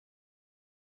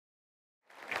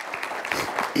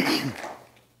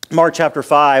Mark chapter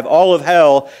 5, all of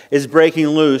hell is breaking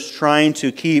loose, trying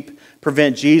to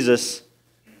prevent Jesus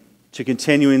to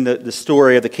continuing the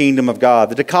story of the kingdom of God.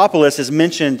 The Decapolis is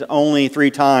mentioned only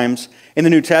 3 times in the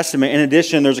New Testament. In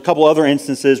addition, there's a couple other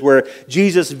instances where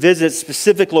Jesus visits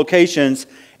specific locations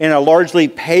in a largely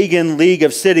pagan league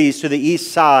of cities to the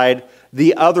east side,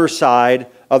 the other side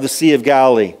of the Sea of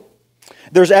Galilee.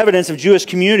 There's evidence of Jewish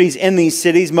communities in these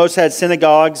cities. Most had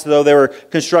synagogues, though they were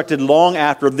constructed long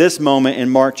after this moment in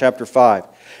Mark chapter 5.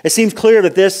 It seems clear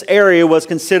that this area was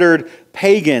considered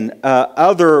pagan,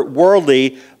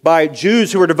 otherworldly, by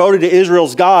Jews who were devoted to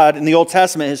Israel's God in the Old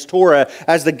Testament, his Torah,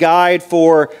 as the guide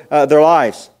for their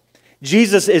lives.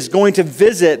 Jesus is going to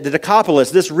visit the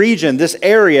Decapolis, this region, this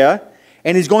area,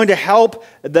 and he's going to help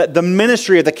the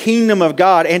ministry of the kingdom of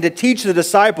God and to teach the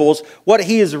disciples what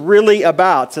he is really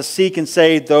about, to seek and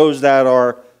save those that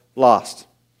are lost.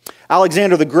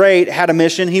 Alexander the Great had a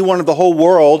mission. He wanted the whole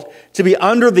world to be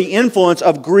under the influence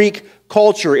of Greek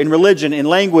culture in religion, in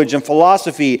language, and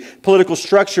philosophy, political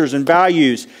structures and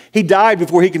values. He died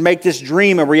before he could make this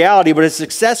dream a reality, but his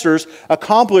successors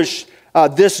accomplished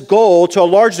this goal to a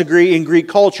large degree in Greek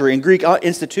culture, in Greek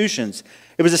institutions.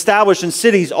 It was established in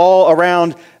cities all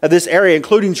around this area,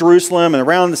 including Jerusalem and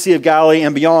around the Sea of Galilee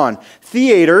and beyond.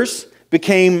 Theaters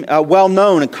became well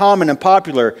known and common and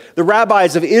popular. The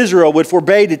rabbis of Israel would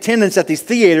forbade attendance at these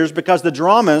theaters because the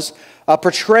dramas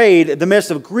portrayed the myths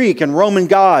of Greek and Roman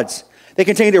gods. They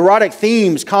contained erotic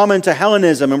themes common to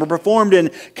Hellenism and were performed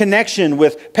in connection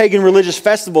with pagan religious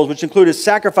festivals, which included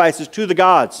sacrifices to the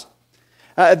gods.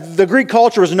 The Greek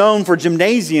culture was known for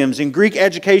gymnasiums and Greek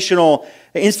educational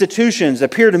institutions that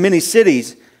appeared in many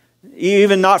cities,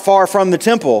 even not far from the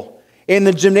temple. In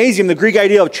the gymnasium, the Greek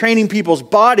idea of training people's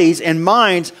bodies and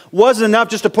minds wasn't enough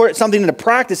just to put something into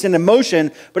practice, into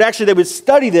motion, but actually they would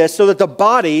study this so that the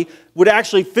body would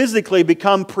actually physically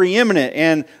become preeminent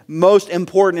and most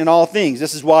important in all things.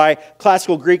 This is why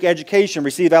classical Greek education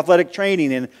received athletic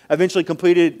training and eventually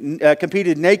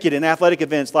competed naked in athletic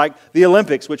events like the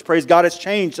Olympics, which, praise God, has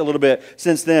changed a little bit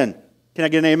since then. Can I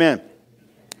get an amen?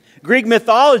 Greek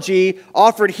mythology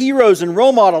offered heroes and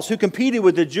role models who competed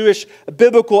with the Jewish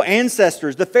biblical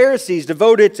ancestors. The Pharisees,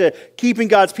 devoted to keeping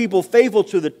God's people faithful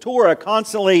to the Torah,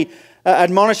 constantly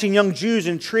admonishing young Jews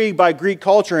intrigued by Greek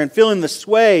culture and feeling the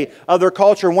sway of their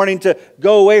culture, wanting to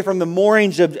go away from the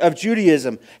moorings of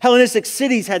Judaism. Hellenistic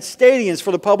cities had stadiums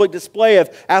for the public display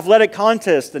of athletic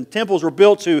contests, and temples were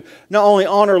built to not only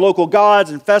honor local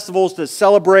gods and festivals to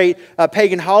celebrate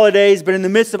pagan holidays, but in the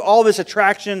midst of all this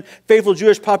attraction, faithful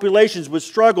Jewish populations would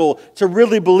struggle to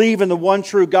really believe in the one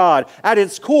true God. At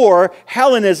its core,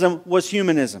 Hellenism was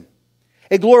humanism.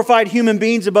 It glorified human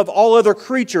beings above all other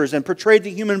creatures and portrayed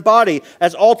the human body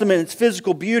as ultimate in its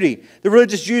physical beauty. The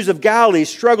religious Jews of Galilee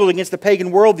struggled against the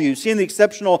pagan worldview, seeing the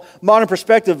exceptional modern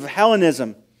perspective of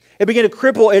Hellenism. It began to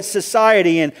cripple its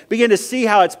society and began to see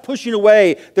how it's pushing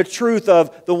away the truth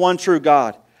of the one true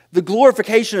God. The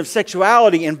glorification of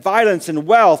sexuality and violence and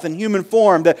wealth and human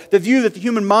form, the view that the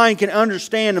human mind can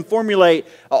understand and formulate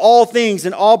all things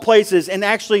in all places and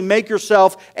actually make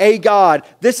yourself a god.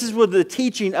 This is what the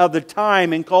teaching of the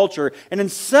time and culture. And in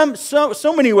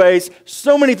so many ways,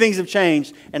 so many things have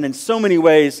changed. And in so many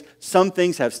ways, some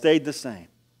things have stayed the same.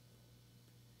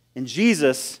 And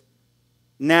Jesus,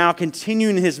 now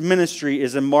continuing his ministry,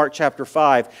 is in Mark chapter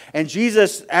 5. And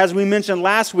Jesus, as we mentioned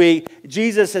last week,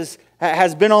 Jesus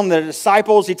has been on the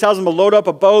disciples. He tells them to load up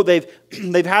a boat.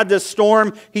 They've had this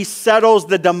storm. He settles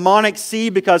the demonic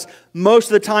sea, because most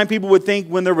of the time people would think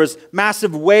when there was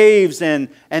massive waves and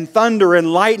thunder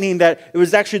and lightning that it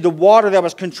was actually the water that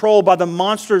was controlled by the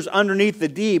monsters underneath the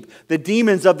deep, the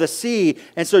demons of the sea.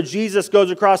 And so Jesus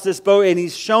goes across this boat and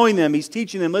he's showing them, he's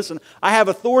teaching them, listen, I have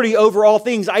authority over all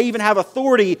things. I even have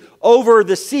authority over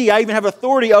the sea. I even have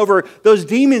authority over those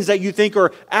demons that you think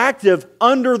are active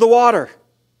under the water.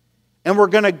 And we're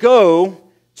going to go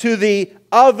to the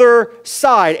other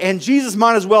side. And Jesus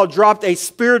might as well dropped a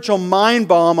spiritual mind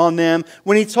bomb on them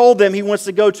when he told them he wants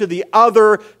to go to the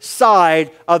other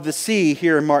side of the sea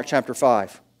here in Mark chapter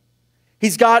 5.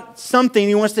 He's got something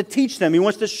he wants to teach them. He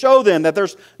wants to show them that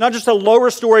there's not just a lower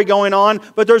story going on,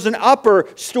 but there's an upper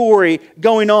story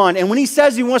going on. And when he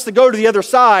says he wants to go to the other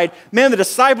side, man, the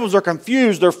disciples are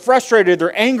confused. They're frustrated.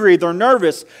 They're angry. They're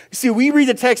nervous. You see, we read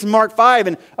the text in Mark 5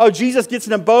 and, Jesus gets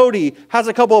in a boat. He has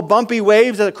a couple of bumpy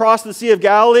waves across the Sea of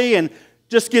Galilee and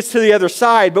just gets to the other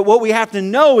side. But what we have to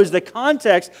know is the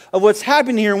context of what's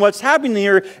happening here. And what's happening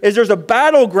here is there's a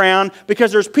battleground,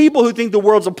 because there's people who think the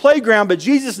world's a playground, but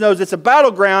Jesus knows it's a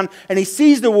battleground, and he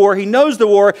sees the war, he knows the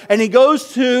war, and he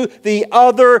goes to the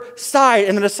other side.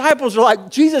 And the disciples are like,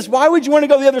 Jesus, why would you want to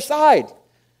go to the other side?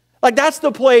 Like that's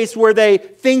the place where they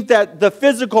think that the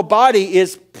physical body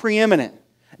is preeminent.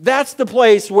 That's the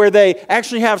place where they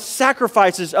actually have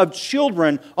sacrifices of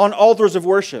children on altars of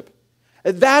worship.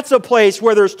 That's a place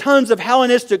where there's tons of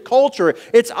Hellenistic culture.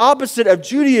 It's opposite of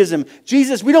Judaism.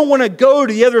 Jesus, we don't want to go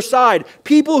to the other side.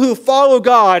 People who follow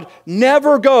God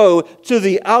never go to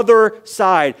the other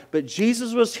side. But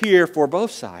Jesus was here for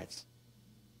both sides.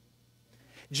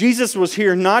 Jesus was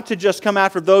here not to just come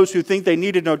after those who think they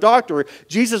needed no doctor.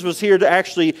 Jesus was here to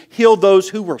actually heal those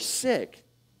who were sick.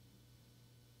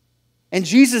 And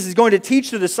Jesus is going to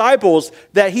teach the disciples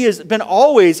that He has been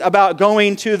always about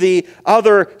going to the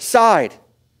other side.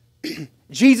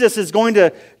 Jesus is going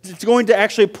to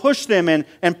actually push them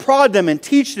and prod them and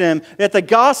teach them that the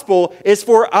gospel is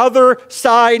for other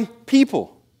side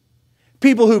people.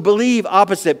 People who believe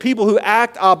opposite, people who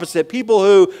act opposite,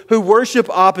 people who worship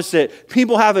opposite,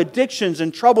 people who have addictions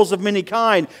and troubles of many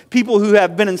kind, people who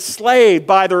have been enslaved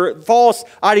by their false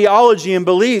ideology and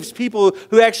beliefs, people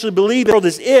who actually believe the world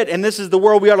is it and this is the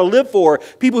world we ought to live for,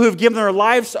 people who have given their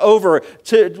lives over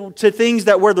to things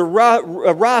that where the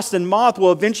rust and moth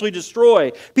will eventually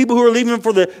destroy, people who are living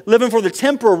for the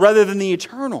temporal rather than the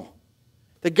eternal.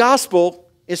 The gospel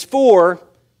is for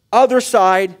other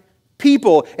side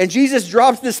people. And Jesus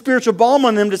drops this spiritual balm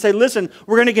on them to say, listen,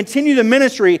 we're going to continue the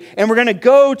ministry and we're going to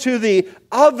go to the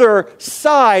other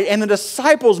side. And the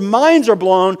disciples' minds are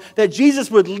blown that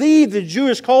Jesus would leave the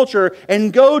Jewish culture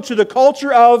and go to the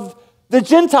culture of the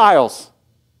Gentiles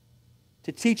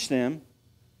to teach them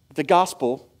that the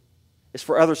gospel is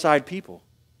for other side people.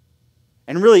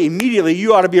 And really, immediately,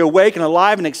 you ought to be awake and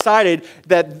alive and excited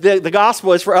that the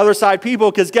gospel is for other side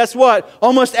people, because guess what?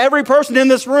 Almost every person in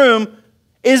this room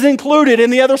is included in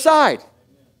the other side.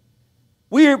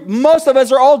 Most of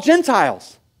us are all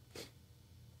Gentiles.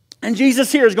 And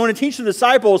Jesus here is going to teach the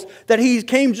disciples that He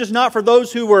came just not for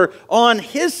those who were on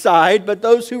His side, but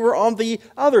those who were on the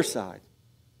other side.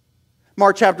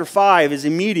 Mark chapter 5 is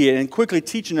immediate and quickly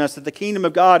teaching us that the kingdom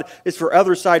of God is for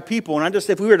other side people. And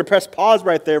if we were to press pause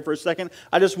right there for a second,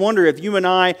 I just wonder if you and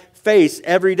I face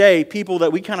every day people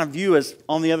that we kind of view as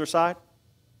on the other side.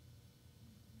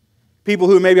 People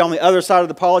who are maybe on the other side of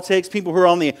the politics, people who are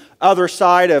on the other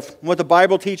side of what the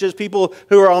Bible teaches, people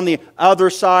who are on the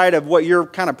other side of what your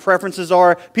kind of preferences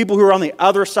are, people who are on the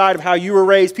other side of how you were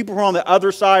raised, people who are on the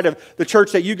other side of the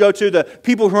church that you go to, the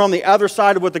people who are on the other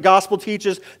side of what the gospel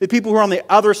teaches, the people who are on the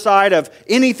other side of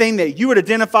anything that you would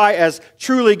identify as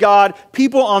truly God,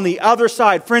 people on the other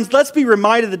side. Friends, let's be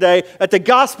reminded today that the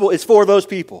gospel is for those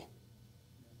people.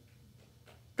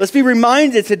 Let's be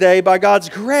reminded today by God's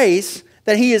grace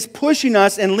that He is pushing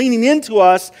us and leaning into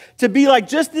us to be like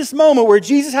just this moment where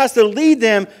Jesus has to lead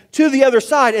them to the other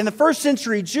side. In the first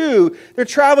century Jew, they're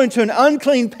traveling to an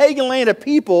unclean pagan land of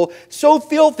people so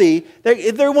filthy that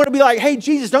they want to be like, hey,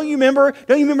 Jesus, don't you remember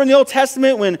in the Old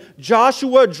Testament when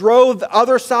Joshua drove the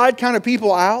other side kind of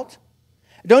people out?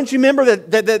 Don't you remember that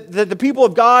the people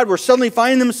of God were suddenly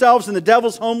finding themselves in the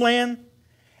devil's homeland?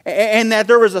 And that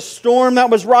there was a storm that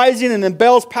was rising, and then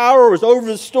Baal's power was over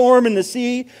the storm and the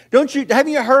sea. Haven't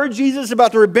you heard, Jesus,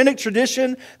 about the rabbinic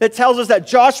tradition that tells us that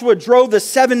Joshua drove the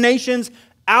 7 nations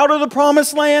out of the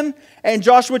promised land? And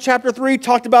Joshua chapter 3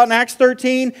 talked about in Acts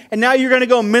 13. And now you're going to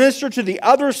go minister to the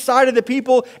other side of the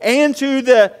people and to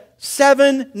the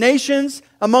 7 nations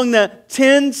among the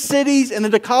 10 cities in the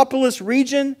Decapolis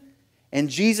region. And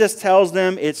Jesus tells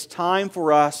them it's time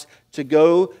for us to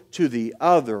go to the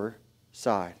other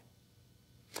side.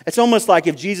 It's almost like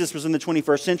if Jesus was in the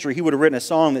 21st century, He would have written a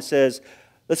song that says,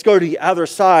 let's go to the other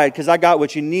side because I got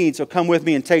what you need, so come with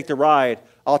me and take the ride.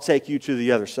 I'll take you to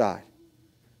the other side.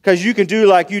 Because you can do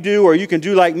like you do, or you can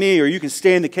do like me, or you can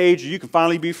stay in the cage, or you can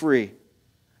finally be free.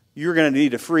 You're going to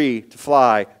need to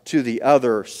fly to the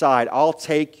other side. I'll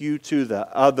take you to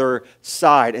the other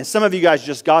side. And some of you guys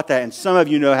just got that, and some of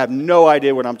you have no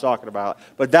idea what I'm talking about.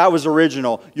 But that was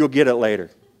original. You'll get it later.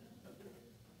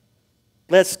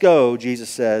 Let's go, Jesus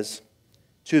says,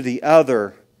 to the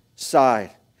other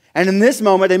side. And in this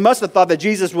moment, they must have thought that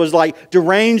Jesus was like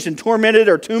deranged and tormented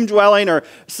or tomb-dwelling or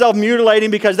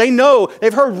self-mutilating, because they know,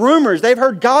 they've heard rumors, they've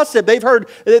heard gossip, they've heard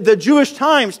the Jewish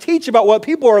Times teach about what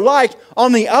people are like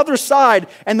on the other side.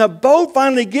 And the boat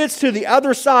finally gets to the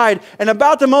other side. And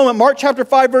about the moment, Mark chapter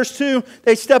 5, verse 2,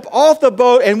 they step off the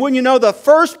boat, and wouldn't you know, the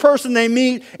first person they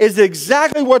meet is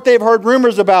exactly what they've heard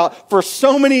rumors about for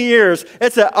so many years.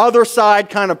 It's an other side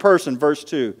kind of person, verse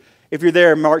 2. If you're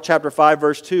there, Mark chapter 5,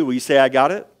 verse 2, will you say, I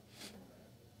got it?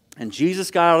 And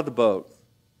Jesus got out of the boat,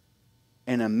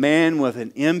 and a man with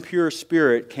an impure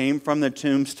spirit came from the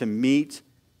tombs to meet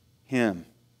Him.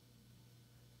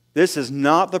 This is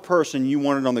not the person you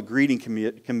wanted on the greeting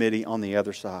committee on the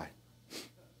other side.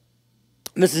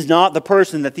 This is not the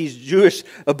person that these Jewish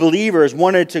believers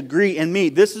wanted to greet and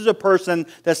meet. This is a person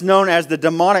that's known as the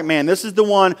demonic man. This is the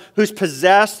one who's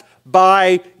possessed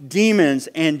by demons.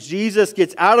 And Jesus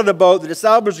gets out of the boat. The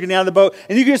disciples are getting out of the boat.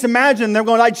 And you can just imagine them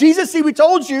going like, Jesus, see, we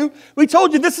told you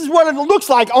this is what it looks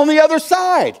like on the other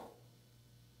side.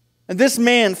 And this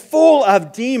man full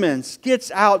of demons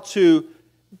gets out to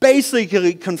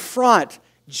basically confront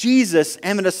Jesus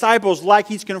and the disciples like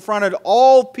he's confronted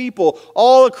all people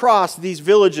all across these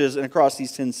villages and across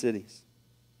these 10 cities.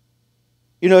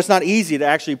 You know, it's not easy to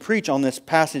actually preach on this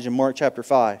passage in Mark chapter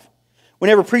 5.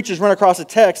 Whenever preachers run across a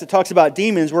text that talks about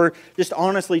demons, we're just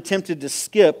honestly tempted to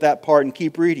skip that part and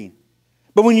keep reading.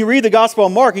 But when you read the Gospel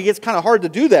of Mark, it gets kind of hard to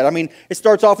do that. I mean, it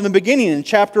starts off in the beginning in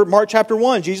Mark chapter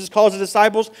 1. Jesus calls the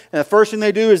disciples, and the first thing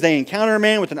they do is they encounter a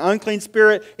man with an unclean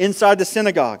spirit inside the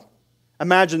synagogue.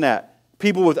 Imagine that.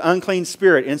 People with unclean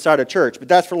spirit inside a church. But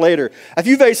that's for later. A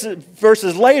few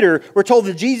verses later, we're told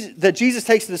that Jesus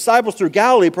takes the disciples through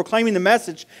Galilee, proclaiming the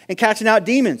message and casting out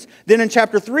demons. Then in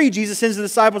chapter 3, Jesus sends the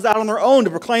disciples out on their own to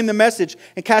proclaim the message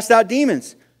and cast out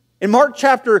demons. In Mark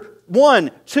chapter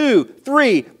 1, 2,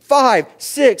 3, 5,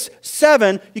 6,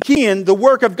 7, you keep seeing the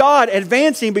work of God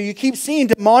advancing, but you keep seeing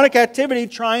demonic activity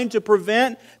trying to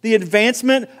prevent the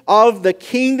advancement of the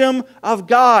kingdom of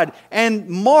God. And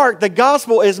Mark, the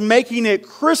gospel, is making it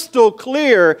crystal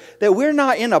clear that we're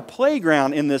not in a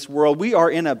playground in this world. We are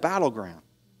in a battleground.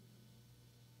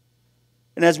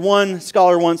 And as one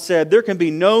scholar once said, there can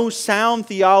be no sound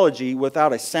theology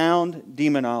without a sound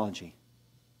demonology.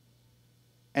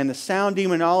 And the sound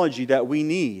demonology that we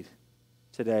need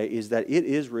today is that it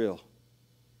is real.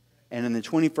 And in the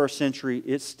 21st century,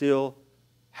 it still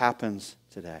happens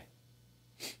today.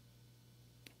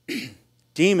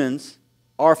 Demons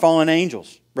are fallen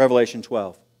angels, Revelation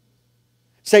 12.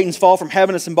 Satan's fall from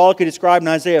heaven is symbolically described in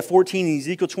Isaiah 14 and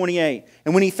Ezekiel 28.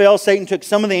 And when he fell, Satan took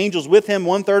some of the angels with him,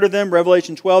 1/3 of them,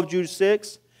 Revelation 12, Jude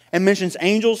 6, and mentions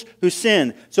angels who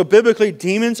sin. So biblically,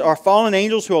 demons are fallen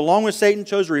angels who, along with Satan,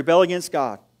 chose to rebel against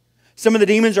God. Some of the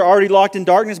demons are already locked in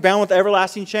darkness, bound with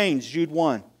everlasting chains, Jude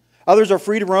 1. Others are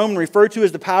free to roam and referred to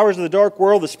as the powers of the dark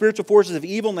world, the spiritual forces of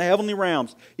evil in the heavenly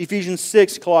realms, Ephesians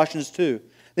 6, Colossians 2.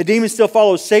 The demons still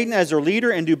follow Satan as their leader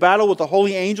and do battle with the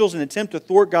holy angels and attempt to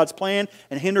thwart God's plan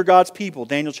and hinder God's people,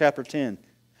 Daniel chapter 10.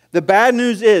 The bad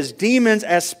news is demons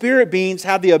as spirit beings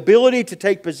have the ability to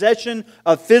take possession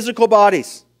of physical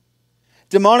bodies.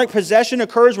 Demonic possession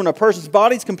occurs when a person's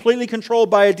body is completely controlled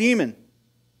by a demon.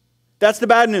 That's the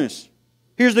bad news.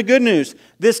 Here's the good news.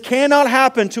 This cannot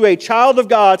happen to a child of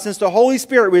God since the Holy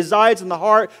Spirit resides in the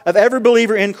heart of every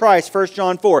believer in Christ, 1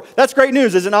 John 4. That's great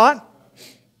news, is it not?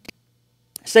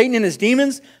 Satan and his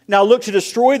demons now look to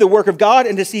destroy the work of God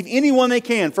and deceive anyone they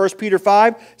can. 1 Peter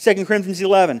 5, 2 Corinthians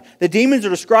 11. The demons are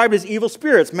described as evil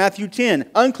spirits. Matthew 10.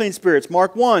 Unclean spirits.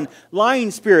 Mark 1. Lying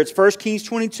spirits. 1 Kings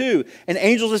 22. And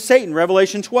angels of Satan.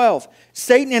 Revelation 12.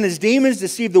 Satan and his demons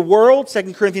deceive the world.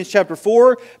 2 Corinthians chapter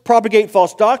 4. Propagate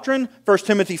false doctrine. 1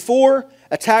 Timothy 4.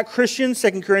 Attack Christians.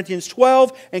 2 Corinthians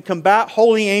 12. And combat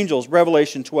holy angels.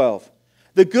 Revelation 12.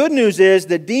 The good news is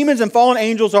that demons and fallen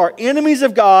angels are enemies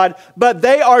of God, but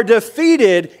they are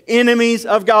defeated enemies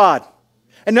of God.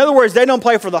 In other words, they don't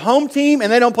play for the home team and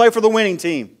they don't play for the winning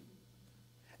team.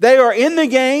 They are in the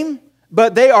game,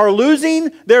 but they are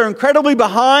losing. They're incredibly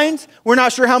behind. We're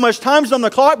not sure how much time's on the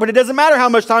clock, but it doesn't matter how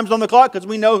much time's on the clock because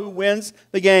we know who wins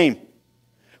the game.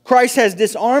 Christ has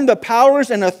disarmed the powers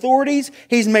and authorities.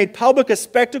 He's made public a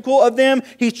spectacle of them.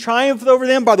 He's triumphed over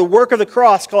them by the work of the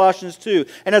cross, Colossians 2.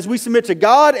 And as we submit to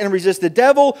God and resist the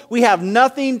devil, we have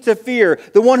nothing to fear.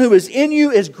 The one who is in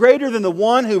you is greater than the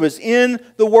one who is in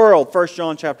the world, 1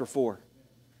 John chapter 4.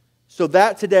 So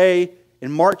that today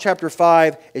in Mark chapter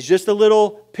 5 is just a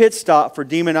little pit stop for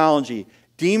demonology.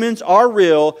 Demons are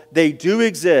real. They do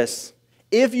exist.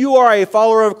 If you are a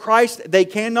follower of Christ, they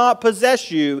cannot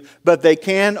possess you, but they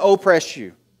can oppress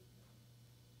you.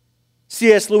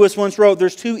 C.S. Lewis once wrote,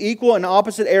 "There's two equal and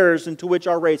opposite errors into which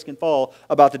our race can fall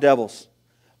about the devils.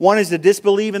 One is to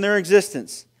disbelieve in their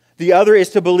existence. The other is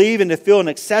to believe and to feel an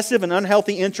excessive and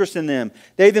unhealthy interest in them.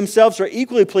 They themselves are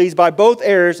equally pleased by both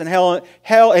errors and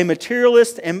hail a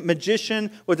materialist and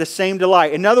magician with the same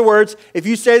delight." In other words, if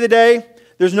you say today,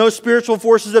 there's no spiritual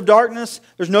forces of darkness.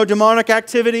 There's no demonic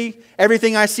activity.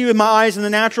 Everything I see with my eyes in the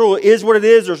natural is what it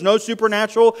is. There's no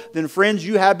supernatural. Then, friends,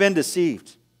 you have been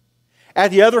deceived.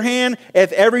 At the other hand,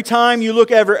 if every time you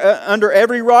look under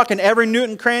every rock and every nook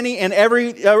and cranny and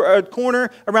every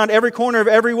corner, around every corner of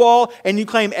every wall, and you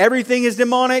claim everything is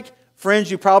demonic,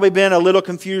 friends, you've probably been a little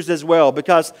confused as well,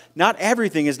 because not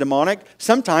everything is demonic.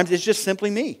 Sometimes it's just simply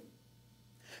me.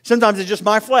 Sometimes it's just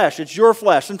my flesh. It's your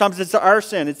flesh. Sometimes it's our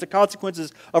sin. It's the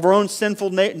consequences of our own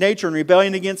sinful nature and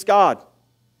rebellion against God.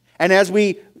 And as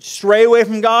we stray away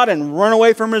from God and run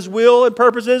away from His will and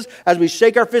purposes, as we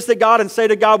shake our fist at God and say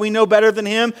to God we know better than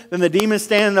Him, then the demons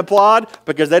stand and applaud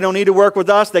because they don't need to work with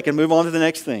us. They can move on to the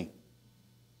next thing.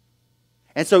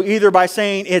 And so either by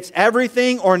saying it's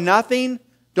everything or nothing,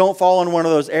 don't fall in one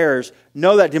of those errors.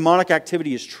 Know that demonic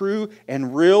activity is true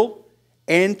and real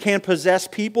and can possess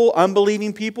people,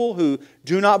 unbelieving people who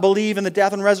do not believe in the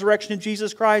death and resurrection of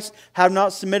Jesus Christ, have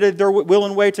not submitted their will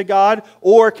and way to God,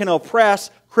 or can oppress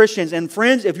Christians. And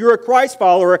friends, if you're a Christ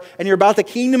follower and you're about the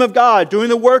kingdom of God, doing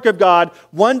the work of God,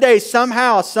 one day,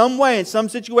 somehow, some way, in some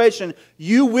situation,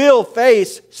 you will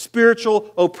face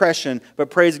spiritual oppression. But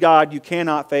praise God, you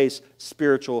cannot face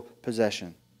spiritual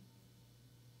possession.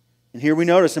 And here we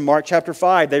notice in Mark chapter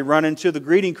 5, they run into the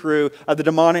greeting crew of the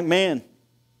demonic man.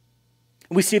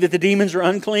 We see that the demons are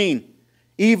unclean,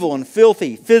 evil and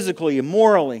filthy, physically and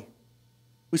morally.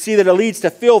 We see that it leads to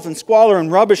filth and squalor and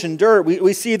rubbish and dirt.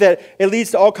 We see that it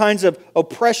leads to all kinds of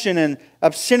oppression and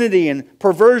obscenity and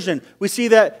perversion. We see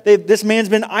that this man's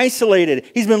been isolated.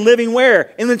 He's been living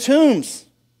where? In the tombs.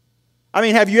 I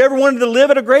mean, have you ever wanted to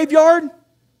live at a graveyard?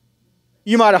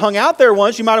 You might have hung out there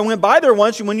once. You might have went by there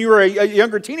once. When you were a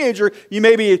younger teenager, you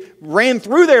maybe ran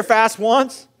through there fast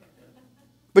once.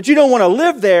 But you don't want to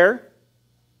live there.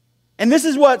 And this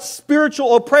is what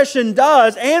spiritual oppression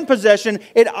does and possession.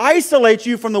 It isolates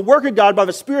you from the work of God by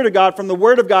the Spirit of God, from the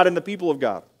Word of God and the people of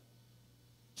God.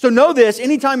 So know this,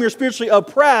 anytime you're spiritually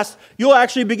oppressed, you'll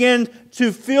actually begin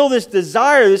to feel this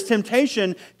desire, this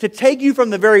temptation to take you from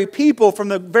the very people, from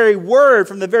the very Word,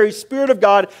 from the very Spirit of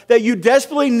God that you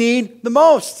desperately need the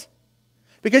most.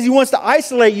 Because He wants to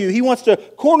isolate you. He wants to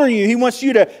corner you. He wants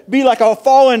you to be like a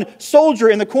fallen soldier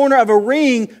in the corner of a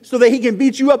ring so that He can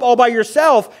beat you up all by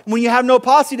yourself when you have no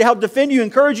posse to help defend you,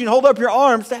 encourage you, and hold up your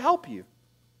arms to help you.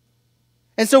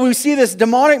 And so we see this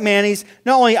demonic man. He's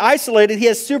not only isolated, he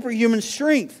has superhuman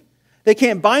strength. They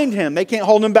can't bind him. They can't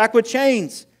hold him back with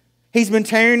chains. He's been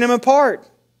tearing them apart.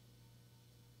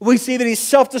 We see that he's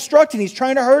self-destructing. He's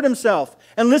trying to hurt himself.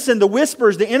 And listen, the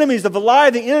whispers, the enemies, the lie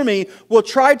of the enemy will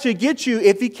try to get you.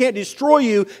 If he can't destroy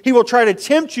you, he will try to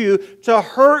tempt you to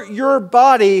hurt your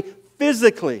body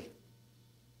physically.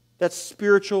 That's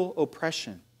spiritual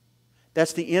oppression.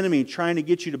 That's the enemy trying to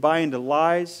get you to buy into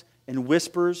lies and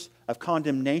whispers of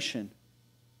condemnation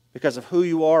because of who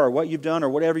you are or what you've done or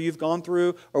whatever you've gone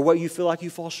through or what you feel like you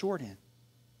fall short in.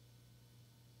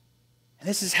 And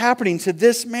this is happening to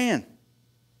this man.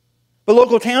 But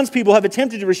local townspeople have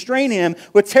attempted to restrain him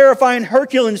with terrifying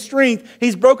Herculean strength.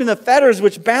 He's broken the fetters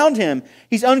which bound him.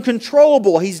 He's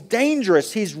uncontrollable. He's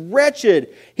dangerous. He's wretched.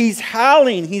 He's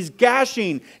howling. He's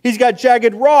gashing. He's got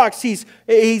jagged rocks. He's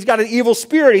got an evil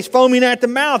spirit. He's foaming at the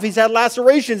mouth. He's had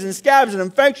lacerations and scabs and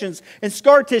infections and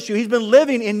scar tissue. He's been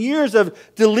living in years of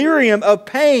delirium, of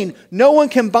pain. No one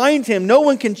can bind him. No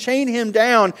one can chain him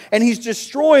down. And he's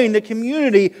destroying the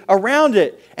community around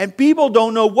it. And people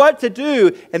don't know what to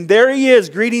do. And there he is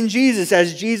greeting Jesus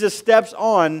as Jesus steps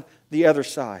on the other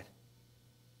side.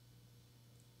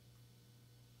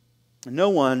 And no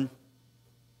one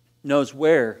knows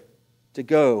where to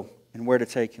go and where to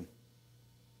take him.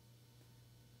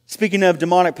 Speaking of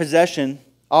demonic possession,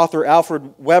 author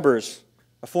Alfred Webers,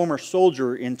 a former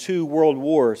soldier in 2 world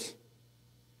wars,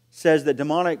 says that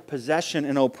demonic possession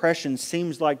and oppression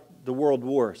seems like the world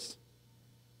wars.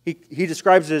 He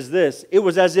describes it as this: it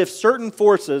was as if certain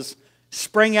forces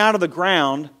sprang out of the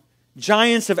ground,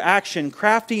 giants of action,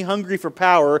 crafty, hungry for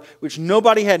power, which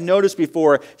nobody had noticed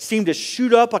before, seemed to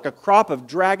shoot up like a crop of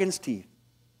dragon's teeth.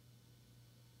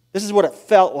 This is what it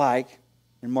felt like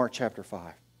in Mark chapter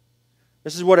 5.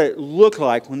 This is what it looked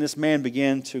like when this man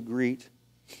began to greet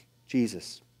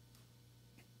Jesus.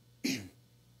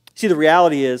 See, the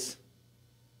reality is,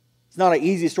 it's not an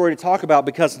easy story to talk about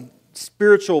because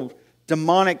spiritual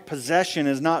demonic possession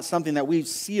is not something that we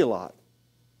see a lot.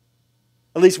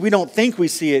 At least we don't think we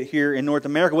see it here in North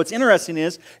America. What's interesting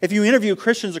is, if you interview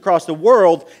Christians across the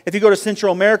world, if you go to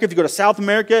Central America, if you go to South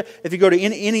America, if you go to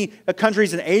any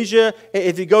countries in Asia,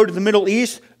 if you go to the Middle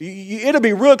East, it'll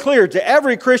be real clear to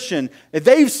every Christian that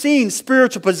they've seen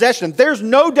spiritual possession. There's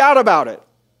no doubt about it.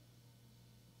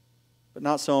 But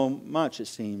not so much, it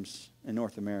seems, in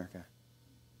North America.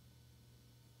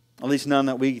 At least none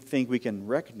that we think we can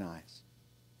recognize.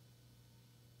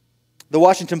 The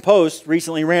Washington Post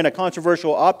recently ran a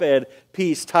controversial op-ed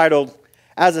piece titled,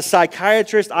 "As a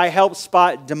Psychiatrist, I Help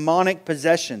Spot Demonic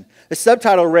Possession." The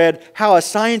subtitle read, "How a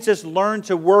Scientist Learned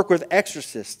to Work with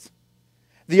Exorcists."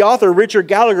 The author, Richard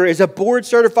Gallagher, is a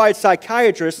board-certified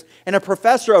psychiatrist and a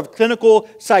professor of clinical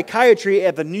psychiatry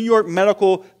at the New York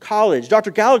Medical College.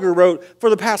 Dr. Gallagher wrote, "For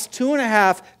the past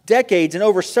 2.5 decades and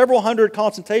over several hundred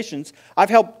consultations, I've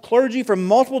helped clergy from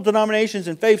multiple denominations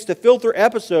and faiths to filter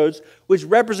episodes which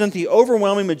represent the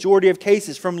overwhelming majority of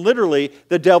cases from literally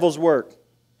the devil's work.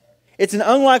 It's an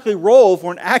unlikely role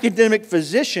for an academic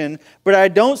physician, but I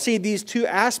don't see these two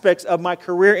aspects of my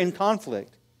career in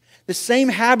conflict. The same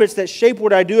habits that shape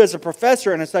what I do as a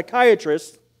professor and a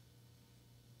psychiatrist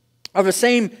are the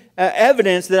same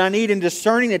evidence that I need in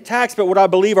discerning attacks, but what I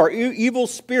believe are evil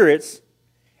spirits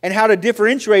and how to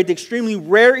differentiate the extremely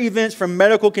rare events from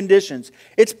medical conditions.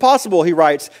 It's possible," he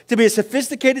writes, "to be a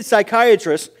sophisticated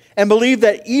psychiatrist and believe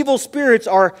that evil spirits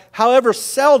are, however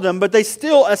seldom, but they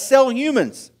still assail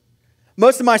humans.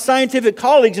 Most of my scientific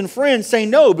colleagues and friends say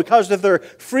no because of their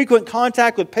frequent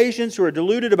contact with patients who are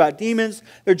deluded about demons,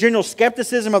 their general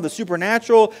skepticism of the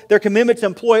supernatural, their commitment to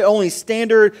employ only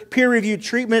standard peer-reviewed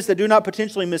treatments that do not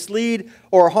potentially mislead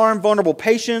or harm vulnerable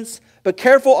patients. But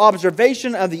careful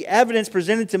observation of the evidence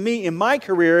presented to me in my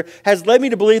career has led me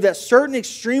to believe that certain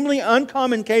extremely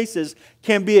uncommon cases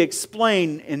can be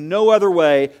explained in no other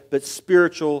way but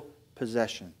spiritual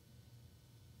possession."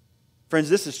 Friends,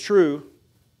 this is true.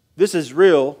 This is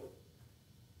real,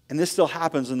 and this still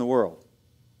happens in the world.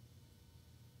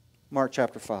 Mark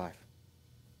chapter 5.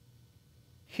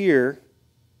 Here,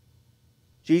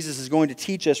 Jesus is going to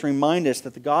teach us, remind us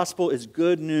that the gospel is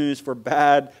good news for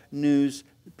bad news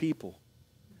people.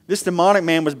 This demonic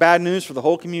man was bad news for the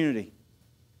whole community.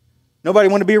 Nobody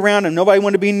wanted to be around him. Nobody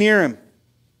wanted to be near him.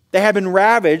 They had been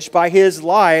ravaged by his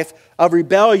life of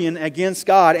rebellion against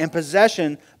God and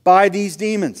possession by these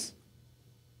demons.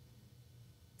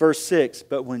 Verse 6,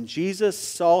 "But when Jesus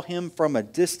saw him from a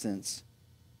distance,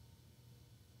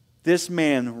 this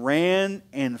man ran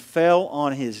and fell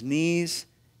on his knees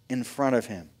in front of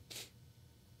him."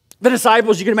 The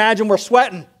disciples, you can imagine, were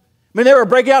sweating. I mean, they were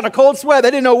breaking out in a cold sweat.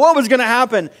 They didn't know what was going to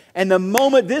happen. And the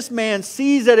moment this man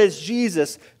sees that it's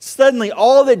Jesus, suddenly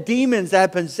all the demons that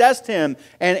had possessed him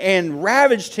and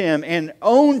ravaged him and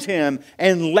owned him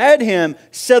and led him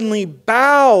suddenly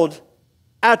bowed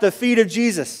at the feet of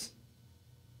Jesus.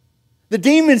 The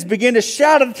demons began to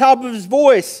shout at the top of his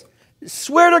voice,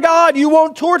 "Swear to God, you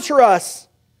won't torture us."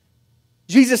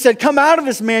 Jesus said, "Come out of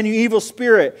this man, you evil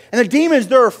spirit." And the demons,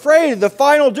 they're afraid of the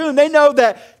final doom. They know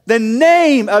that the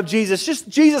name of Jesus, just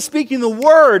Jesus speaking the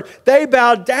word, they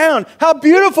bowed down. How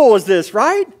beautiful is this,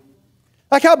 right?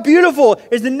 Like how beautiful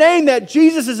is the name that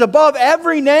Jesus is above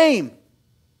every name.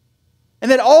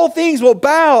 And that all things will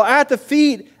bow at the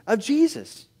feet of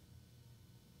Jesus.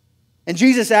 And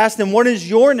Jesus asked them, "What is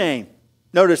your name?"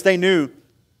 Notice they knew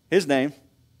his name.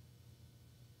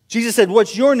 Jesus said,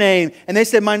 "What's your name?" And they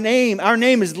said, our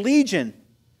name is Legion.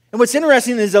 And what's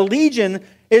interesting is a legion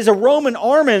is a Roman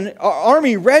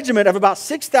army regiment of about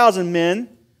 6,000 men,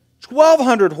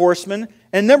 1,200 horsemen,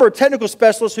 and a number of technical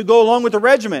specialists who go along with the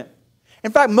regiment.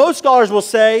 In fact, most scholars will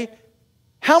say,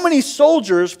 how many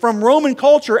soldiers from Roman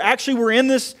culture actually were in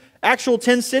this actual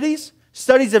 10 cities?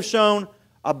 Studies have shown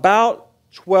about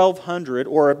 1,200,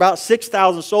 or about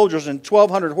 6,000 soldiers and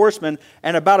 1,200 horsemen,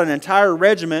 and about an entire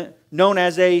regiment known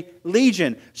as a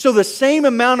legion. So the same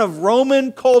amount of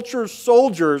Roman culture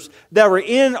soldiers that were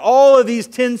in all of these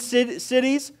 10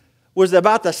 cities was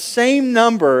about the same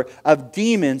number of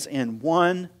demons in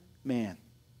one man.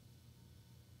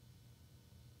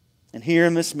 And here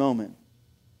in this moment,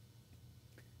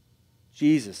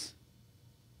 Jesus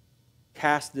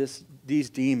cast these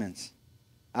demons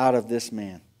out of this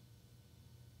man.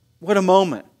 What a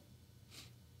moment.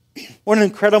 What an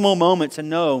incredible moment to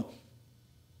know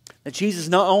that Jesus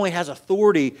not only has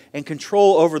authority and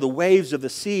control over the waves of the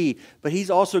sea, but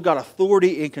He's also got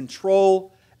authority and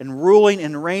control and ruling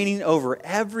and reigning over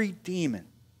every demon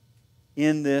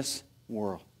in this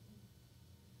world.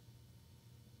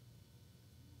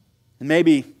 And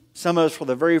maybe some of us for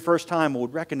the very first time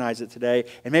would recognize it today.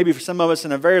 And maybe for some of us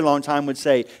in a very long time would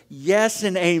say, yes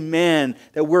and amen,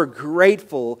 that we're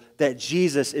grateful that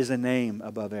Jesus is a name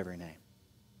above every name.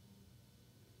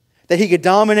 That He could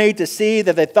dominate the sea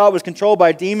that they thought was controlled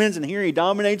by demons, and here He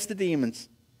dominates the demons.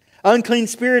 Unclean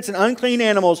spirits and unclean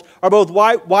animals are both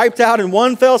wiped out in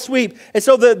one fell sweep. And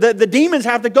so the demons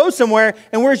have to go somewhere.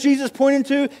 And where's Jesus pointing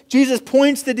to? Jesus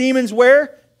points the demons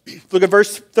where? Look at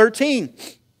verse 13.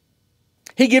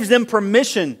 He gives them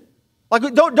permission. Like,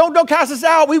 don't cast us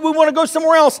out. We want to go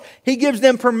somewhere else. He gives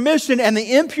them permission, and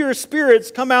the impure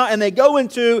spirits come out and they go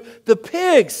into the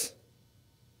pigs.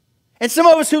 And some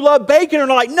of us who love bacon are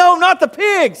like, no, not the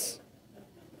pigs.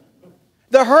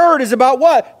 The herd is about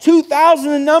what?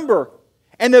 2,000 in number.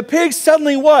 And the pigs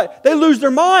suddenly what? They lose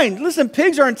their mind. Listen,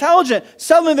 pigs are intelligent.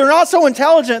 Suddenly they're not so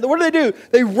intelligent. What do?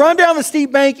 They run down the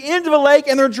steep bank into the lake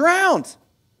and they're drowned.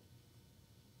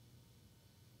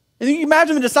 And you can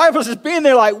imagine the disciples just being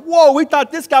there like, whoa, we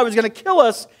thought this guy was going to kill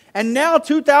us. And now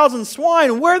 2,000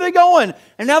 swine, where are they going?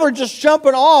 And now they're just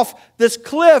jumping off this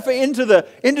cliff into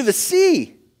the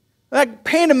sea. Like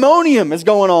pandemonium is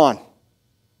going on.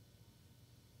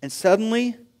 And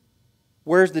suddenly,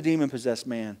 where's the demon-possessed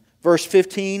man? Verse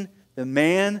 15, the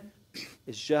man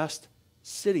is just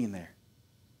sitting there.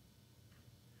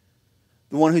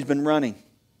 The one who's been running.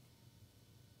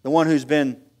 The one who's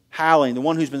been howling. The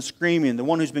one who's been screaming. The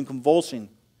one who's been convulsing.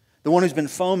 The one who's been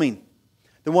foaming.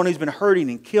 The one who's been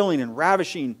hurting and killing and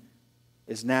ravishing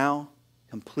is now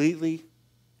completely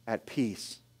at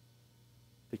peace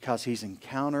because he's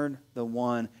encountered the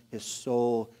one his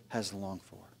soul has longed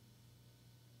for.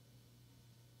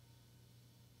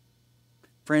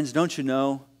 Friends, don't you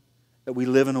know that we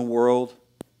live in a world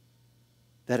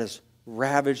that is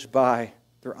ravaged by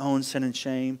their own sin and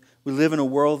shame? We live in a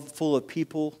world full of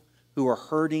people who are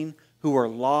hurting, who are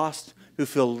lost, who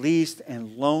feel least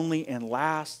and lonely and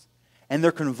last. And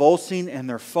they're convulsing and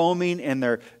they're foaming and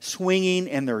they're swinging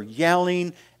and they're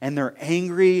yelling and they're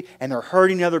angry and they're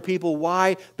hurting other people.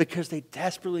 Why? Because they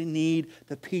desperately need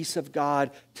the peace of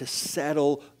God to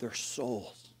settle their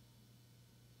souls.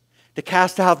 To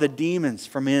cast out the demons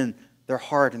from in their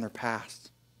heart and their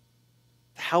past.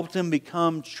 To help them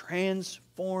become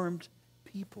transformed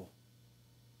people.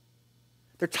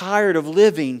 They're tired of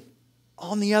living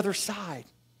on the other side.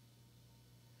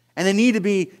 And they need to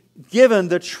be given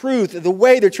the truth, the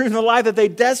way, the truth, and the life that they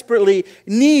desperately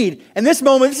need. And this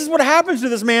moment, this is what happens to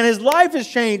this man. His life has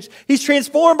changed. He's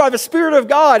transformed by the Spirit of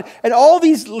God. And all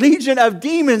these legion of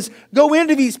demons go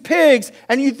into these pigs.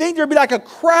 And you think there'd be like a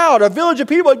crowd, a village of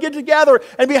people that get together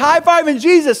and be high-fiving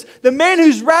Jesus. The man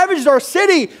who's ravaged our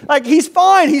city, like he's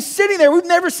fine. He's sitting there. We've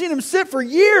never seen him sit for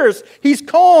years. He's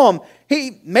calm.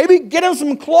 He maybe get him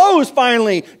some clothes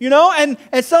finally, and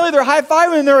suddenly they're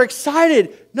high-fiving and they're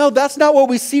excited. No, that's not what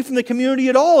we see from the community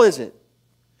at all, is it?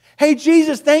 Hey,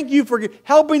 Jesus, thank you for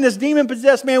helping this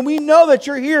demon-possessed man. We know that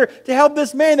you're here to help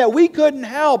this man that we couldn't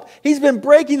help. He's been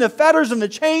breaking the fetters and the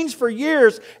chains for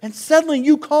years, and suddenly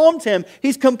you calmed him.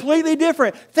 He's completely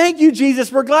different. Thank you,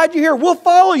 Jesus. We're glad you're here. We'll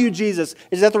follow you, Jesus.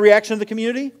 Is that the reaction of the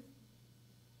community?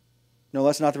 No,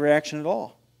 that's not the reaction at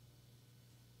all.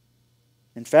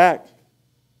 In fact,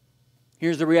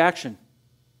 here's the reaction.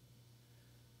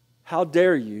 How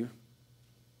dare you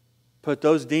put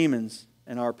those demons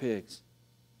in our pigs?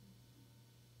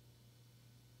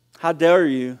 How dare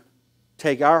you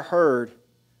take our herd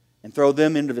and throw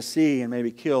them into the sea and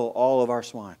maybe kill all of our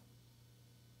swine?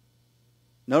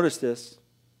 Notice this.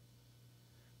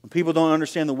 When people don't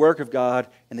understand the work of God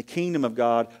and the kingdom of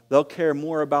God, they'll care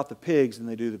more about the pigs than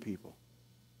they do the people.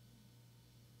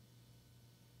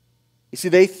 You see,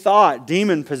 they thought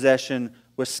demon possession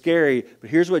was scary, but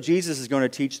here's what Jesus is going to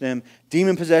teach them.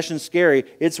 Demon possession is scary.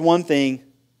 It's one thing.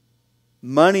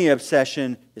 Money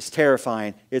obsession is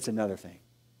terrifying. It's another thing.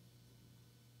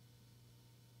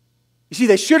 You see,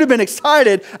 they should have been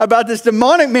excited about this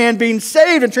demonic man being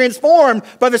saved and transformed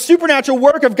by the supernatural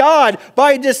work of God,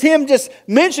 by him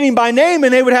mentioning by name,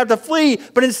 and they would have to flee.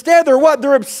 But instead, they're what?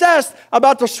 They're obsessed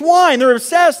about the swine. They're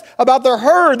obsessed about their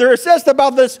herd. They're obsessed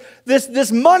about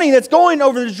this money that's going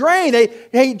over the drain.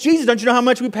 Hey, Jesus, don't you know how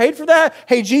much we paid for that?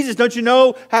 Hey, Jesus, don't you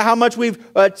know how much we've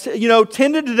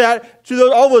tended to that,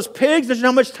 all those pigs? Don't you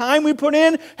know how much time we put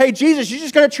in? Hey, Jesus, you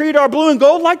just going to treat our blue and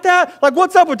gold like that? Like,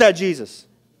 what's up with that, Jesus?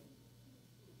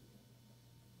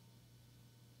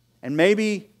 And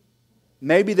maybe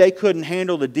they couldn't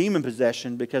handle the demon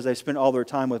possession because they spent all their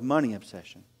time with money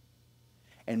obsession.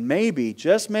 And maybe,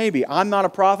 just maybe, I'm not a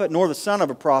prophet nor the son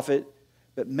of a prophet,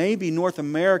 but maybe North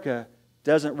America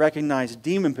doesn't recognize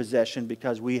demon possession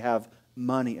because we have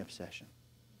money obsession.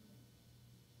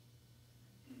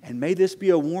 And may this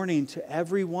be a warning to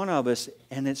every one of us,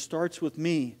 and it starts with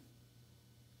me,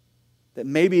 that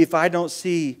maybe if I don't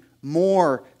see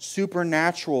more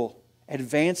supernatural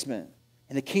advancement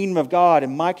in the kingdom of God,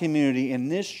 in my community, in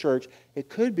this church, it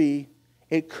could be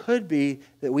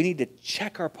that we need to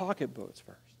check our pocketbooks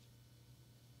first.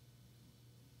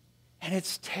 And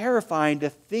it's terrifying to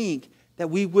think that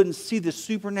we wouldn't see the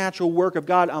supernatural work of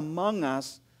God among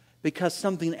us because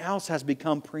something else has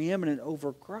become preeminent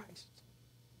over Christ.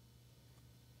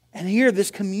 And here, this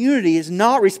community is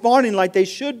not responding like they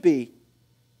should be.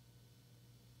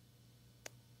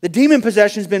 The demon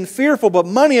possession has been fearful, but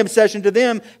money obsession to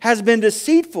them has been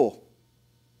deceitful.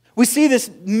 We see this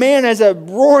man as a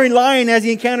roaring lion as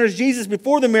he encounters Jesus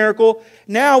before the miracle.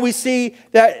 Now we see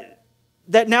that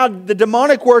that now the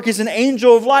demonic work is an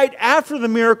angel of light after the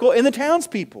miracle in the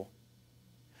townspeople.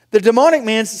 The demonic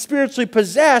man's spiritually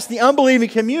possessed. The unbelieving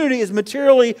community is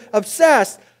materially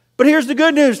obsessed. But here's the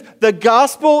good news. The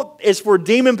gospel is for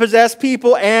demon-possessed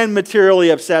people and materially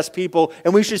obsessed people.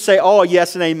 And we should say, oh,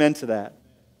 yes and amen to that.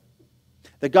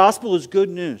 The gospel is good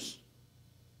news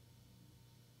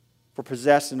for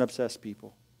possessed and obsessed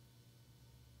people.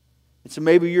 And so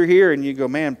maybe you're here and you go,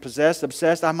 man, possessed,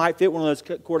 obsessed, I might fit one of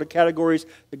those categories.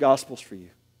 The gospel's for you.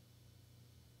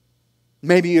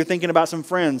 Maybe you're thinking about some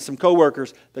friends, some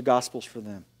coworkers. The gospel's for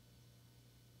them.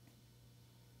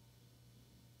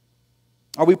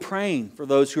 Are we praying for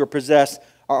those who are possessed?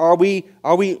 Or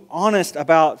are we honest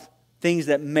about things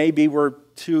that maybe we're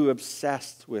too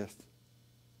obsessed with?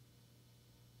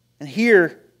 And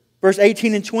here, verse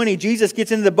 18 and 20, Jesus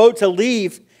gets into the boat to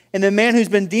leave, and the man who's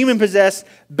been demon-possessed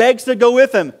begs to go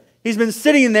with him. He's been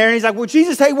sitting there, and he's like, well,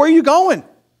 Jesus, hey, where are you going?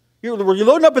 Were you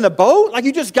loading up in the boat? Like,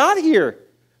 you just got here.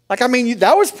 Like, I mean,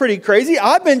 that was pretty crazy.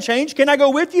 I've been changed. Can I go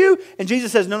with you? And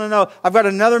Jesus says, no. I've got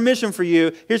another mission for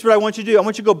you. Here's what I want you to do. I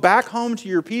want you to go back home to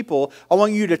your people. I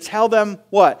want you to tell them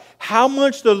what? How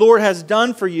much the Lord has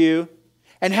done for you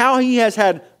and how He has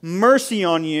had mercy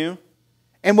on you.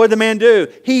 And what did the man do?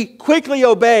 He quickly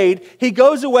obeyed. He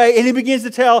goes away and he begins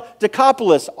to tell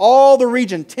Decapolis, all the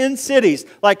region, 10 cities,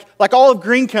 like all of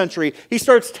Green Country. He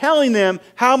starts telling them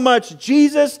how much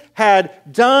Jesus had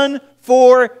done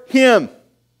for him.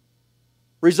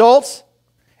 Results?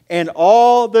 And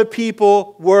all the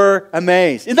people were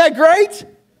amazed. Isn't that great?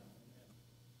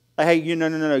 Hey,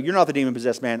 no. You're not the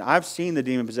demon-possessed man. I've seen the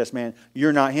demon-possessed man.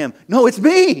 You're not him. No, it's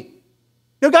me.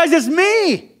 No, guys, it's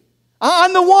me.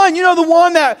 I'm the one. You know, the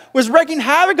one that was wreaking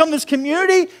havoc on this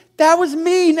community? That was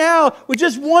me now. With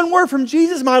just one word from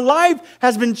Jesus, my life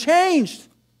has been changed.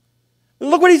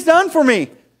 Look what He's done for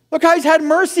me. Look how He's had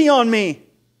mercy on me.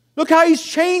 Look how He's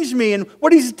changed me and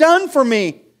what He's done for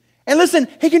me. And listen,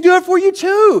 He can do it for you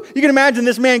too. You can imagine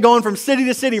this man going from city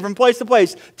to city, from place to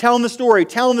place, telling the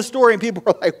story, and people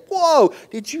are like, whoa,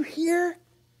 did you hear?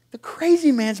 The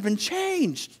crazy man's been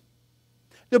changed.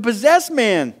 The possessed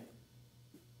man,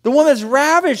 the one that's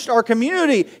ravaged our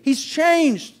community, he's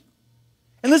changed.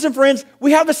 And listen, friends,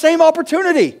 we have the same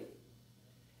opportunity.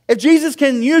 If Jesus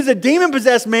can use a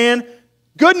demon-possessed man,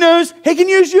 good news, He can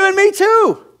use you and me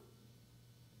too.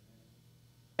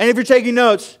 And if you're taking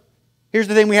notes, here's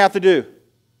the thing we have to do.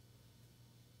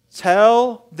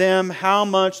 Tell them how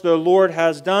much the Lord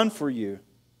has done for you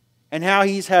and how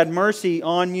He's had mercy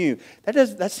on you.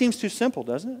 That seems too simple,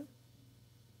 doesn't it?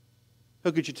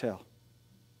 Who could you tell?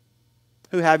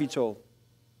 Who have you told?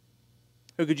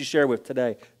 Who could you share with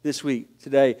today, this week?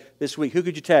 Who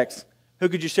could you text? Who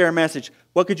could you share a message?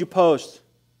 What could you post?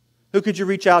 Who could you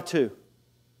reach out to?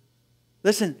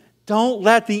 Listen, don't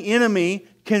let the enemy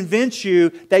convince you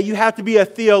that you have to be a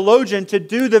theologian to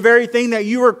do the very thing that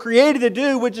you were created to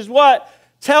do, which is what?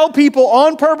 Tell people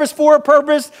on purpose, for a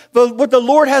purpose, what the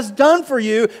Lord has done for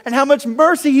you and how much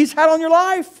mercy He's had on your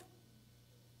life.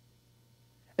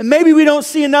 And maybe we don't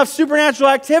see enough supernatural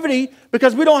activity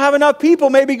because we don't have enough people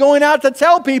maybe going out to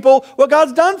tell people what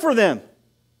God's done for them.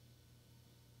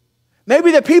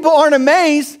 Maybe the people aren't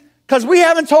amazed because we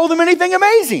haven't told them anything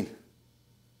amazing.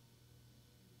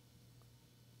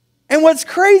 And what's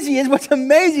crazy is, what's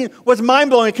amazing, what's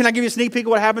mind-blowing, can I give you a sneak peek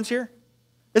of what happens here?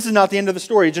 This is not the end of the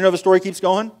story. Did you know the story keeps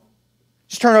going?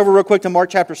 Just turn over real quick to Mark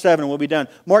chapter 7 and we'll be done.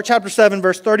 Mark chapter 7,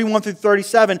 verse 31 through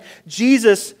 37,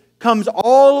 Jesus comes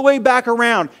all the way back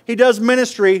around. He does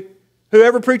ministry.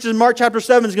 Whoever preaches Mark chapter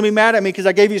 7 is going to be mad at me because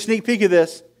I gave you a sneak peek of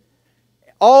this.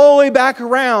 All the way back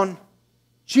around,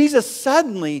 Jesus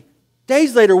suddenly,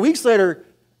 days later, weeks later,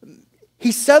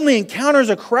 He suddenly encounters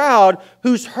a crowd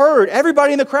who's heard.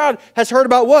 Everybody in the crowd has heard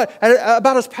about what?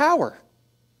 About His power.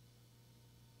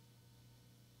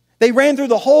 They ran through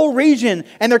the whole region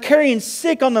and they're carrying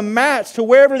sick on the mats to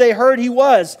wherever they heard He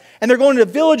was. And they're going to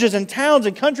villages and towns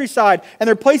and countryside and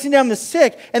they're placing down the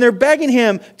sick and they're begging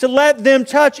Him to let them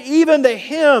touch even the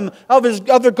hem of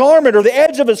the garment or the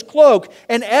edge of His cloak.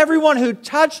 And everyone who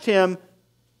touched Him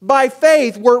by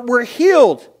faith were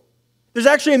healed. There's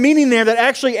actually a meaning there that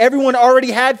actually everyone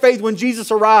already had faith when Jesus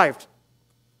arrived.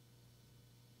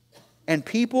 And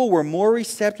people were more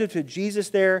receptive to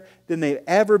Jesus there than they've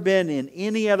ever been in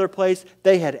any other place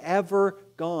they had ever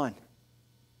gone.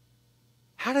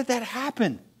 How did that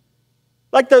happen?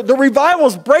 Like the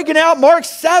revival's breaking out, Mark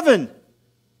 7.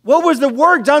 What was the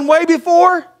work done way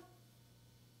before?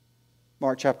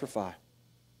 Mark chapter 5.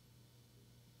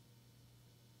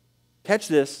 Catch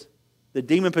this. The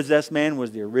demon-possessed man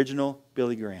was the original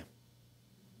Billy Graham.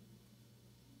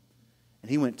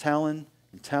 And he went telling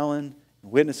and telling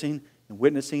and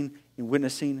witnessing and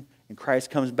witnessing, and Christ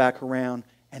comes back around,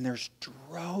 and there's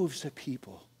droves of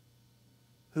people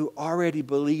who already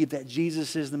believe that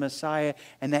Jesus is the Messiah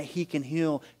and that He can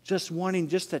heal, just wanting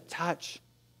just to touch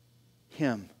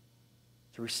Him,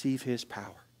 to receive His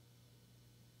power.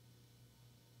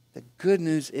 The good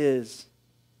news is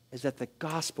that the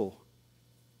gospel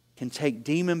can take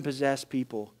demon-possessed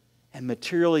people and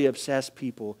materially obsessed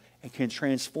people and can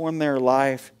transform their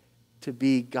life to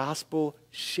be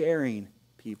gospel-sharing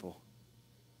people.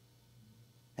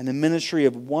 And the ministry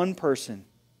of one person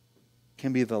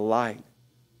can be the light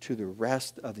to the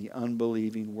rest of the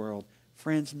unbelieving world.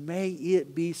 Friends, may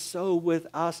it be so with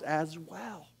us as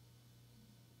well.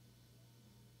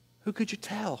 Who could you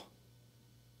tell?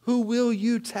 Who will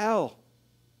you tell?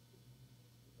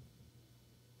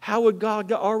 How would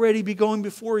God already be going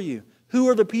before you? Who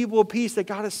are the people of peace that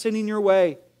God is sending your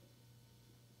way?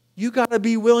 You got to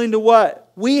be willing to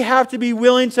what? We have to be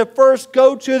willing to first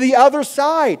go to the other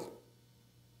side.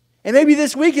 And maybe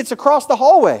this week it's across the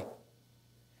hallway.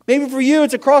 Maybe for you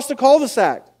it's across the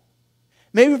cul-de-sac.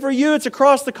 Maybe for you it's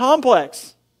across the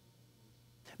complex.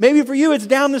 Maybe for you it's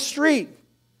down the street.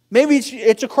 Maybe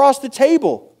it's across the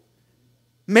table.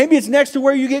 Maybe it's next to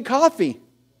where you get coffee.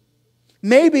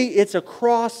 Maybe it's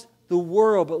across the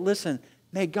world. But listen,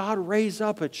 may God raise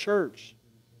up a church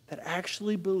that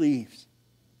actually believes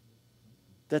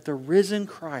that the risen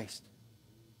Christ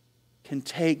can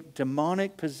take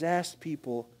demonic possessed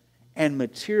people and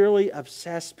materially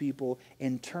obsessed people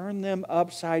and turn them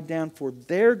upside down for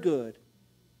their good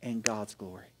and God's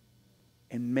glory.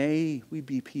 And may we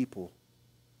be people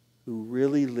who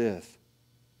really live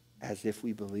as if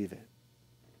we believe it.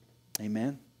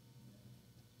 Amen?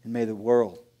 And may the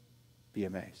world be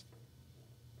amazed.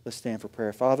 Let's stand for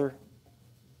prayer. Father,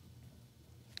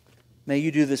 may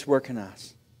you do this work in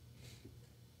us.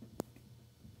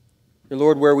 Dear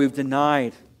Lord, where we've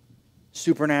denied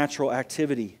supernatural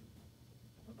activity,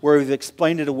 where we've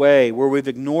explained it away, where we've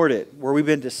ignored it, where we've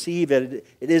been deceived that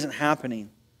it isn't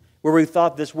happening, where we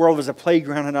thought this world was a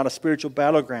playground and not a spiritual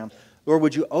battleground, Lord,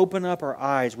 would you open up our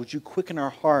eyes? Would you quicken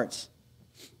our hearts?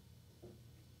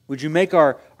 Would you make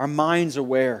our minds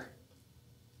aware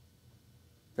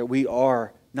that we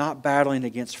are not battling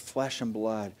against flesh and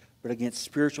blood, but against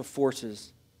spiritual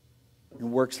forces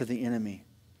and works of the enemy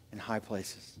in high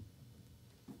places?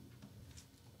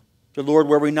 The Lord,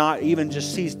 where we not even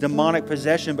just see demonic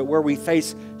possession, but where we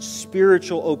face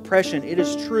spiritual oppression. It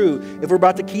is true. If we're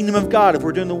about the kingdom of God, if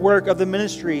we're doing the work of the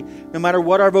ministry, no matter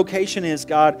what our vocation is,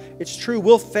 God, it's true.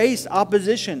 We'll face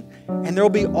opposition. And there will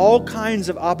be all kinds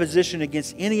of opposition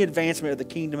against any advancement of the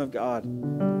kingdom of God.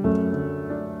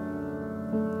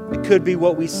 It could be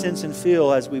what we sense and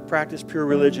feel as we practice pure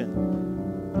religion.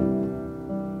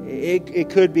 It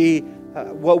could be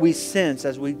what we sense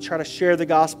as we try to share the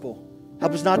gospel.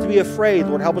 Help us not to be afraid,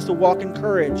 Lord. Help us to walk in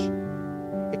courage.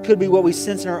 It could be what we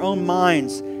sense in our own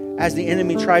minds as the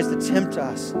enemy tries to tempt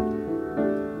us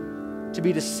to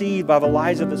be deceived by the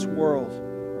lies of this world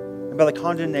and by the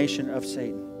condemnation of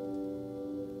Satan.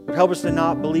 Lord, help us to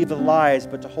not believe the lies,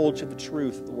 but to hold to the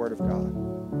truth of the Word of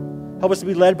God. Help us to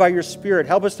be led by your Spirit.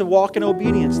 Help us to walk in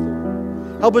obedience,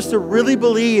 Lord. Help us to really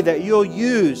believe that you'll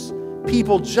use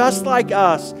people just like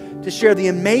us to share the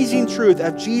amazing truth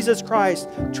of Jesus Christ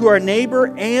to our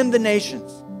neighbor and the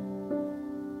nations.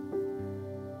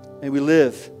 May we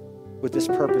live with this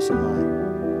purpose in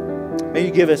mind. May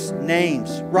you give us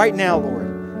names right now,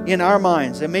 Lord, in our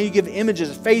minds. And may you give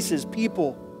images, faces,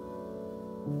 people.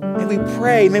 May we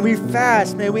pray, may we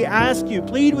fast, may we ask you,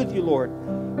 plead with you, Lord,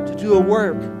 to do a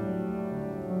work.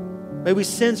 May we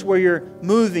sense where you're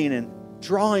moving and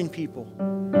drawing people.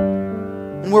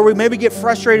 And where we maybe get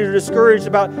frustrated or discouraged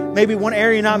about maybe one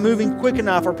area not moving quick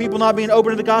enough or people not being open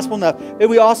to the gospel enough. May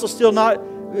we also still not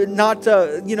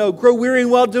grow weary in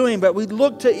well-doing, but we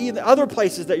look to other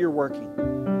places that you're working.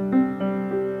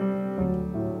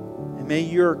 And may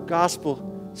your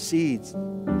gospel seeds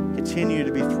continue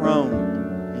to be thrown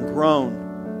and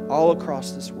grown all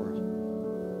across this world.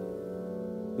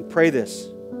 We pray this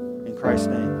in Christ's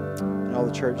name. And all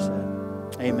the church said,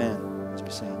 amen. Let's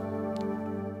be singing.